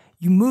yourself,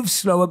 you move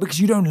slower because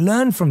you don't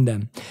learn from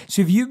them.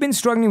 So if you've been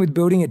struggling with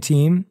building a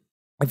team,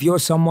 if you're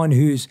someone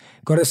who's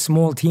got a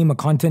small team, a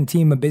content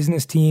team, a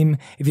business team,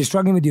 if you're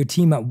struggling with your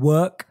team at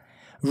work,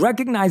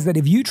 recognize that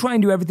if you try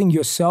and do everything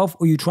yourself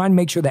or you try and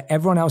make sure that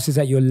everyone else is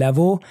at your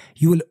level,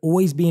 you will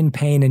always be in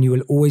pain and you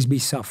will always be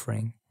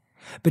suffering.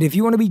 But if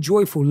you want to be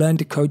joyful, learn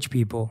to coach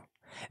people.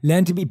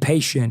 Learn to be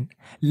patient.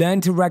 Learn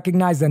to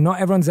recognize that not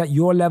everyone's at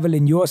your level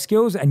in your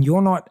skills and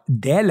you're not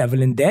their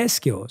level in their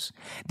skills.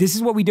 This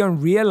is what we don't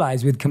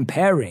realize with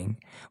comparing.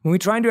 When we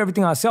try and do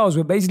everything ourselves,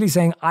 we're basically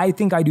saying, I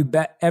think I do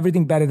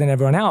everything better than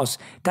everyone else.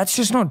 That's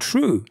just not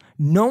true.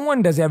 No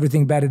one does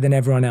everything better than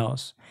everyone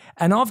else.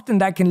 And often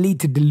that can lead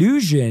to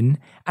delusion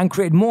and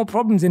create more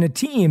problems in a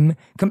team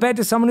compared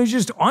to someone who's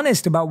just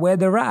honest about where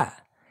they're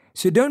at.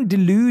 So don't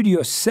delude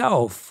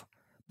yourself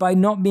by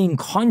not being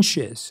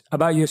conscious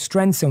about your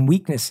strengths and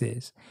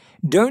weaknesses.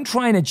 Don't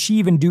try and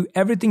achieve and do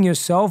everything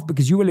yourself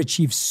because you will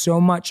achieve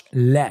so much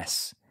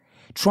less.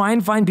 Try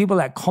and find people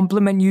that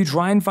complement you.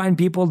 Try and find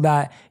people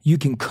that you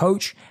can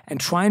coach and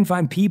try and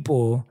find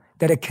people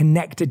that are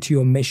connected to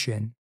your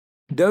mission.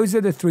 Those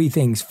are the 3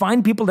 things.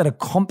 Find people that are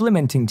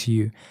complementing to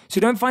you. So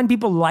don't find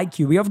people like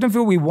you. We often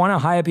feel we want to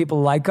hire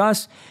people like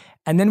us.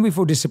 and then we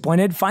feel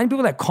disappointed, find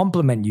people that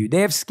compliment you.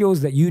 They have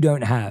skills that you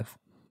don't have.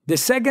 The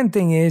second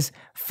thing is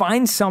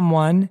find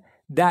someone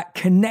that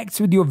connects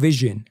with your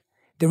vision.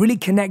 They're really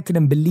connected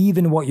and believe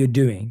in what you're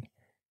doing.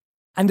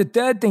 And the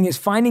third thing is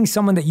finding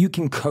someone that you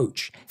can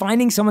coach,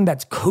 finding someone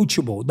that's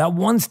coachable, that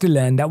wants to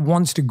learn, that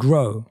wants to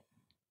grow.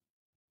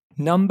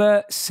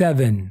 Number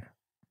 7,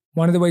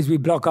 one of the ways we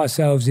block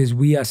ourselves is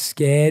we are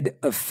scared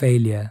of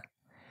failure.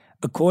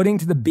 According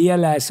to the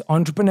BLS,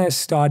 entrepreneurs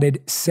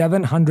started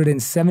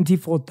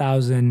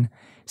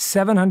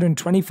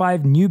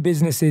 774,725 new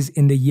businesses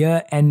in the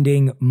year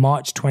ending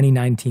March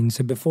 2019,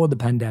 so before the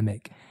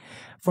pandemic.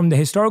 From the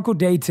historical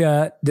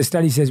data, the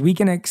study says we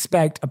can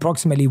expect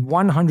approximately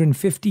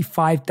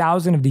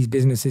 155,000 of these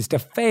businesses to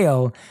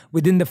fail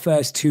within the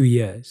first 2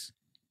 years.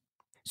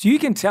 So you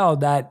can tell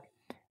that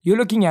you're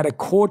looking at a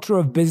quarter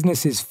of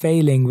businesses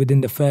failing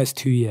within the first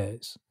 2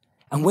 years.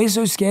 And we're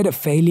so scared of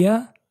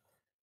failure.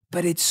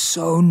 But it's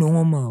so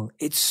normal.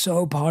 It's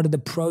so part of the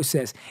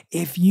process.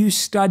 If you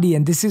study,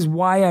 and this is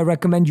why I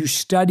recommend you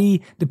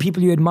study the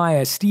people you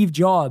admire, Steve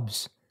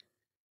Jobs,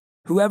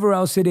 whoever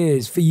else it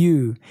is for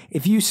you,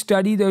 if you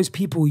study those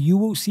people, you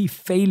will see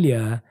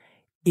failure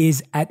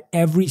is at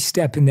every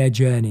step in their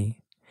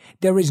journey.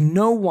 There is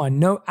no one,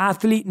 no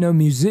athlete, no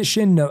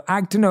musician, no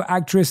actor, no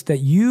actress that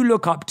you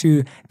look up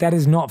to that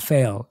has not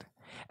failed.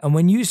 And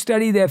when you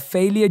study their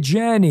failure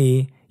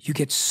journey, you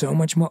get so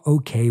much more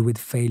okay with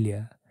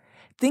failure.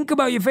 Think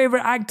about your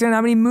favorite actor and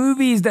how many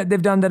movies that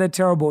they've done that are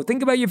terrible.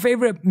 Think about your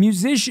favorite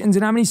musicians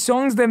and how many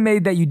songs they've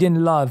made that you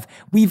didn't love.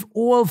 We've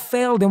all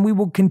failed and we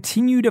will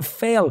continue to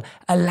fail.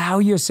 Allow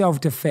yourself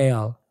to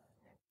fail.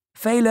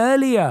 Fail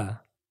earlier.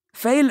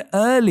 Fail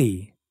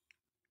early.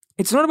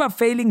 It's not about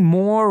failing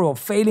more or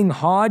failing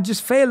hard.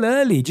 Just fail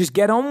early. Just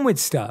get on with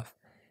stuff.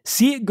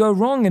 See it go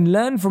wrong and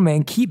learn from it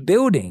and keep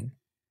building.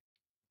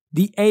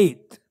 The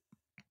 8th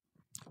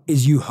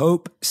is you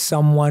hope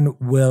someone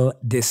will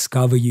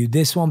discover you.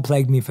 This one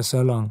plagued me for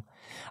so long.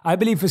 I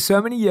believe for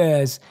so many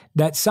years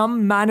that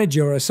some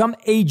manager or some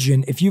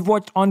agent, if you've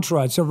watched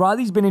Entourage, so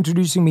Radhi's been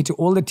introducing me to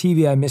all the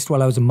TV I missed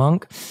while I was a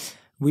monk.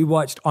 We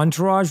watched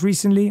Entourage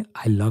recently.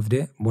 I loved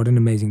it. What an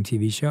amazing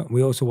TV show.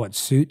 We also watched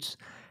Suits.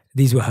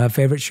 These were her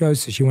favorite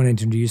shows, so she wanted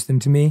to introduce them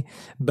to me.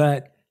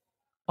 But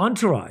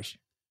Entourage,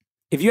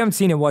 if you haven't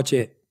seen it, watch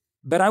it.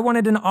 But I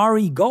wanted an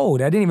Ari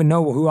Gold. I didn't even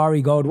know who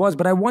Ari Gold was,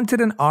 but I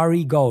wanted an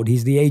Ari Gold.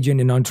 He's the agent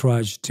in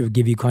Entourage, to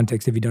give you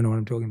context if you don't know what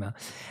I'm talking about.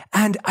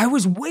 And I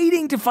was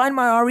waiting to find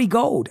my Ari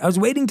Gold. I was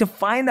waiting to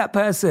find that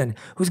person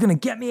who's going to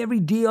get me every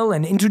deal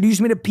and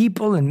introduce me to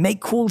people and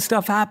make cool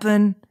stuff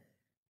happen.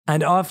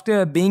 And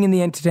after being in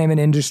the entertainment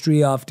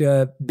industry,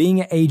 after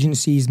being at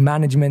agencies,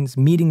 managements,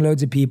 meeting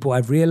loads of people,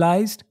 I've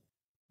realized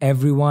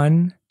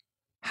everyone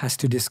has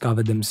to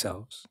discover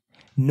themselves.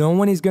 No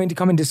one is going to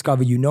come and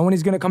discover you. No one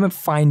is going to come and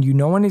find you.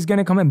 No one is going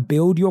to come and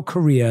build your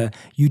career.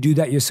 You do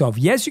that yourself.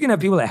 Yes, you're going to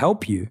have people that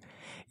help you.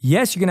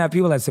 Yes, you're going to have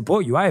people that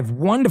support you. I have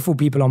wonderful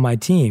people on my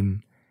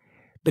team.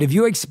 But if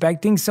you're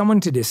expecting someone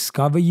to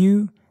discover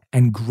you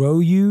and grow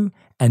you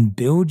and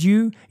build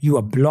you, you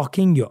are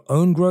blocking your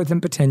own growth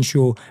and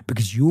potential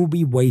because you'll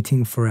be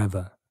waiting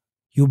forever.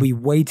 You'll be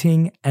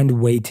waiting and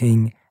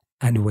waiting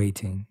and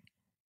waiting.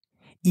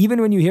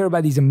 Even when you hear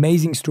about these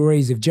amazing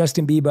stories of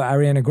Justin Bieber,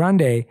 Ariana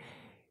Grande,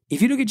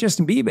 if you look at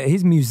Justin Bieber,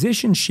 his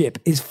musicianship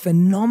is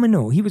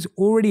phenomenal. He was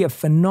already a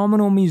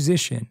phenomenal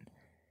musician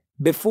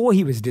before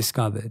he was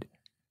discovered.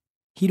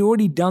 He'd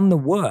already done the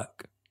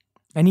work,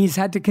 and he's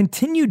had to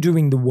continue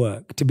doing the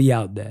work to be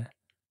out there.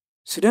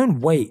 So don't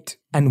wait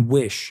and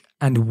wish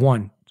and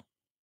want.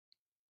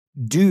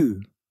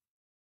 Do,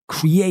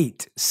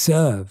 create,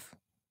 serve.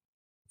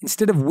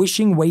 Instead of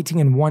wishing, waiting,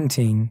 and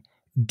wanting,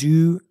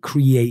 do,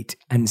 create,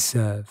 and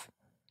serve.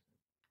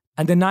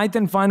 And the 9th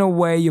and final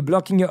way you're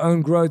blocking your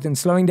own growth and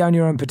slowing down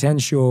your own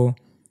potential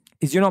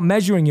is you're not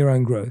measuring your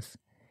own growth.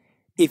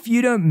 If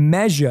you don't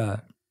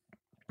measure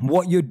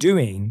what you're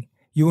doing,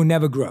 you will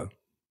never grow.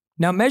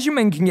 Now,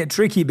 measurement can get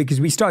tricky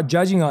because we start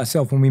judging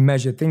ourselves when we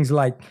measure things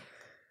like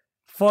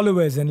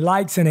followers and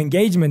likes and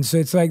engagement. So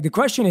it's like the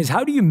question is,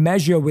 how do you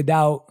measure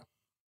without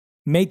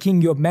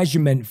making your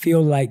measurement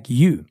feel like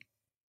you?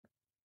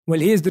 Well,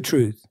 here's the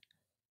truth.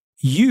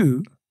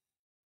 You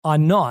are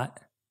not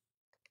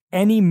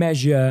any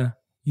measure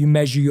you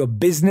measure your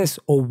business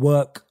or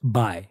work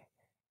by.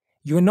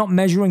 You are not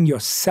measuring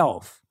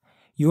yourself.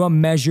 You are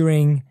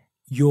measuring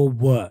your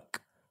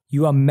work.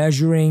 You are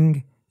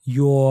measuring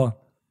your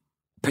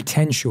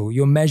potential.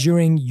 You're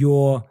measuring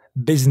your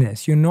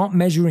business. You're not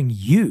measuring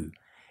you.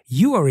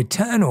 You are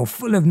eternal,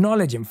 full of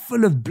knowledge and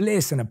full of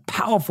bliss and a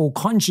powerful,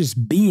 conscious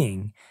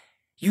being.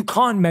 You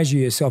can't measure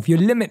yourself. You're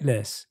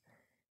limitless.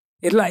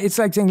 It's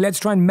like saying, let's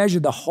try and measure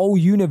the whole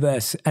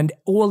universe and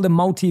all the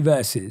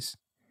multiverses.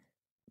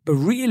 But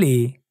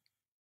really,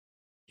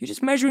 you're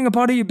just measuring a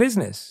part of your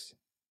business.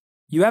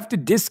 You have to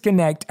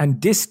disconnect and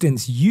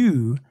distance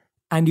you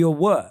and your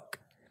work.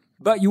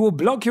 But you will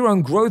block your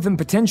own growth and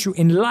potential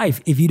in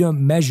life if you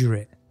don't measure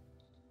it.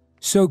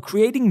 So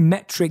creating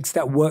metrics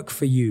that work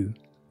for you,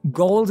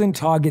 goals and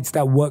targets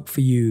that work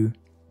for you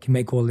can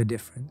make all the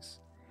difference.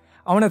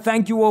 I want to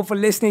thank you all for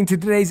listening to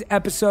today's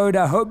episode.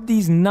 I hope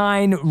these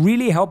 9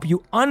 really help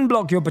you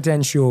unblock your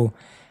potential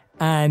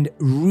and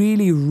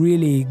really,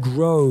 really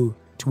grow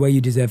to where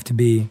you deserve to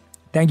be.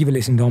 Thank you for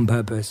listening to On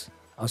Purpose.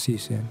 I'll see you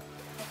soon.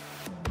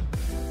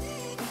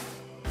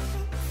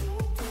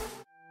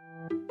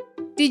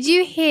 Did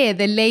you hear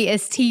the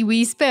latest tea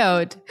we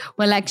spilled?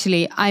 Well,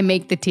 actually, I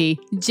make the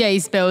tea. Jay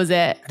spills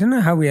it. I don't know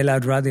how we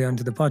allowed Radhi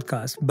onto the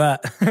podcast,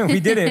 but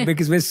we did it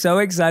because we're so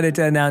excited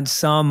to announce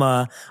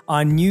Sama,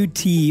 our new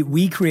tea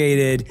we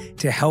created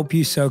to help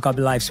you soak up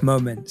life's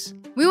moments.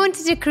 We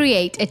wanted to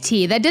create a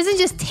tea that doesn't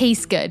just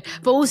taste good,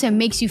 but also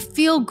makes you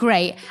feel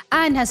great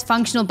and has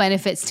functional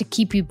benefits to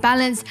keep you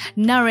balanced,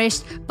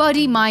 nourished,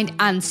 body, mind,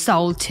 and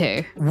soul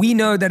too. We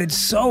know that it's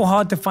so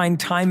hard to find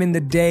time in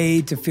the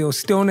day to feel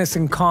stillness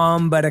and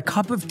calm, but a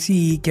cup of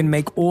tea can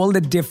make all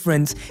the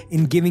difference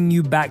in giving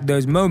you back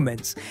those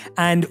moments.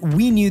 And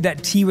we knew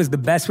that tea was the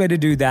best way to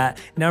do that.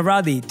 Now,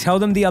 Radhi, tell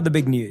them the other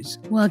big news.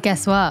 Well,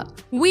 guess what?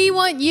 We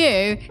want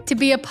you to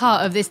be a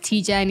part of this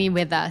tea journey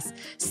with us.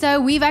 So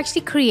we've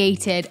actually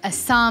created a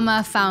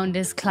Sama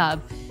Founders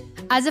Club.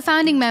 As a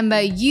founding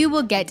member, you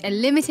will get a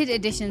limited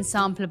edition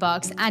sampler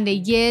box and a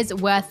year's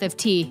worth of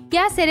tea.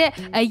 Yeah, I said it,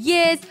 a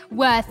year's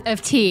worth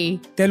of tea.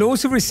 They'll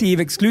also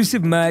receive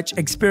exclusive merch,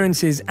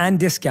 experiences, and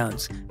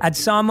discounts. At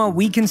Sama,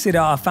 we consider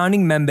our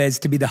founding members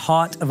to be the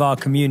heart of our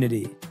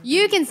community.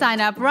 You can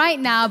sign up right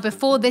now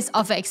before this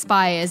offer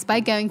expires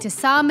by going to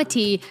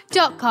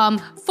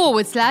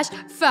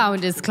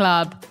samatea.com/Founders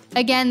Club.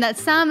 Again, that's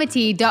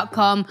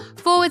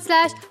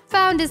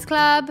samatea.com/Founders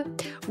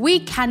Club. We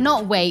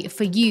cannot wait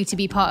for you to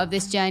be part of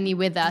this journey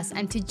with us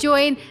and to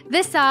join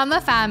the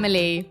Sama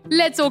family.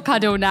 Let's all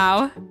cuddle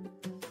now.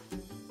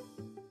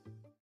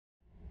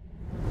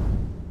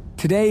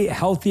 Today,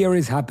 healthier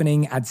is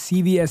happening at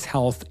CVS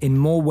Health in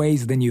more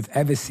ways than you've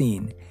ever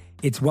seen.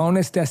 It's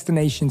wellness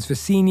destinations for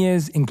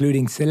seniors,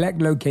 including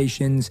select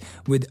locations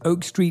with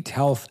Oak Street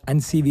Health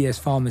and CVS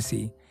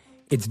Pharmacy.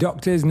 It's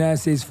doctors,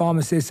 nurses,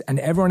 pharmacists, and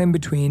everyone in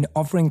between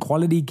offering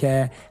quality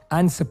care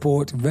and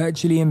support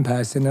virtually in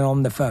person and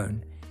on the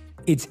phone.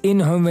 It's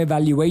in-home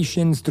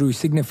evaluations through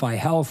Signify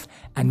Health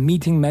and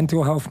meeting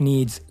mental health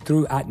needs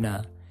through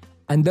Aetna.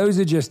 And those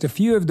are just a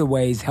few of the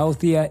ways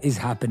healthier is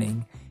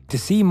happening. To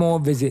see more,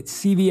 visit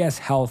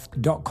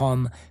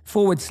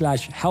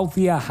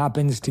cvshealth.com/healthier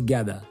happens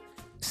together.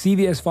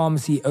 CVS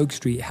Pharmacy, Oak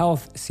Street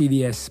Health,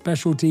 CVS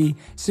Specialty,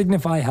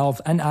 Signify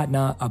Health, and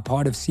Aetna are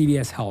part of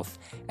CVS Health.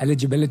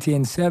 Eligibility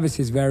and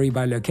services vary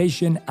by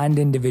location and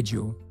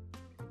individual.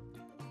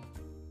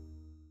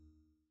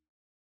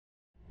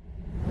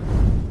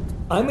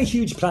 I'm a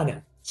huge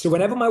planner, so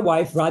whenever my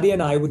wife Radhi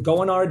and I would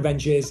go on our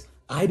adventures,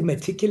 I'd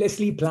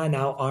meticulously plan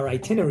out our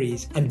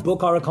itineraries and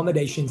book our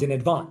accommodations in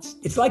advance.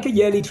 It's like a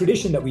yearly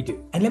tradition that we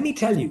do. And let me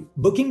tell you,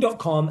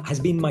 Booking.com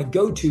has been my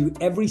go-to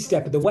every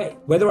step of the way.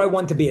 Whether I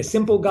want to be a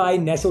simple guy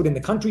nestled in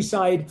the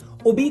countryside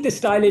or be the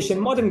stylish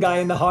and modern guy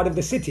in the heart of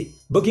the city,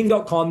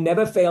 Booking.com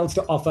never fails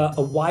to offer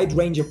a wide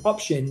range of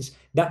options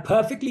that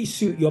perfectly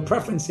suit your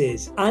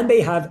preferences, and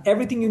they have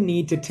everything you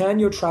need to turn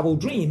your travel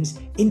dreams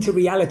into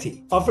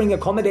reality, offering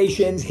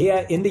accommodations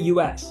here in the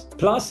US.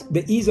 Plus,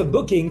 the ease of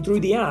booking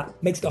through the app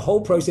makes the whole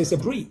process a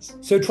breeze.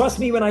 So trust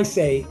me when I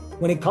say,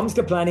 when it comes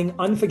to planning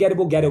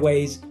unforgettable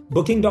getaways,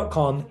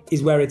 Booking.com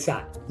is where it's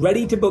at.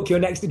 Ready to book your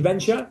next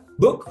adventure?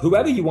 Book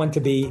whoever you want to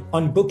be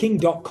on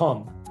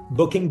Booking.com.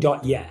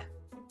 Booking.yeah.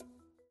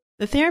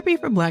 The Therapy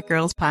for Black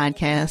Girls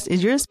podcast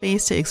is your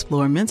space to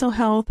explore mental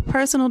health,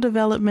 personal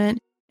development,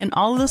 and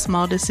all of the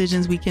small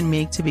decisions we can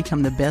make to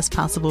become the best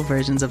possible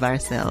versions of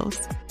ourselves.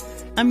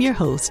 I'm your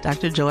host,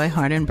 Dr. Joy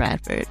Harden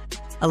Bradford,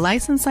 a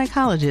licensed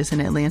psychologist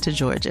in Atlanta,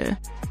 Georgia,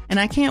 and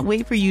I can't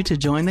wait for you to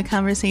join the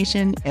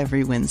conversation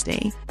every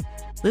Wednesday.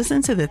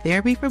 Listen to the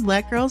Therapy for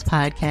Black Girls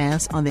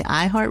podcast on the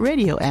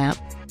iHeartRadio app,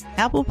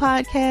 Apple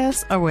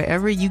Podcasts, or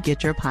wherever you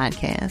get your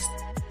podcasts.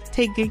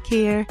 Take good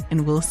care,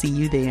 and we'll see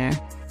you there.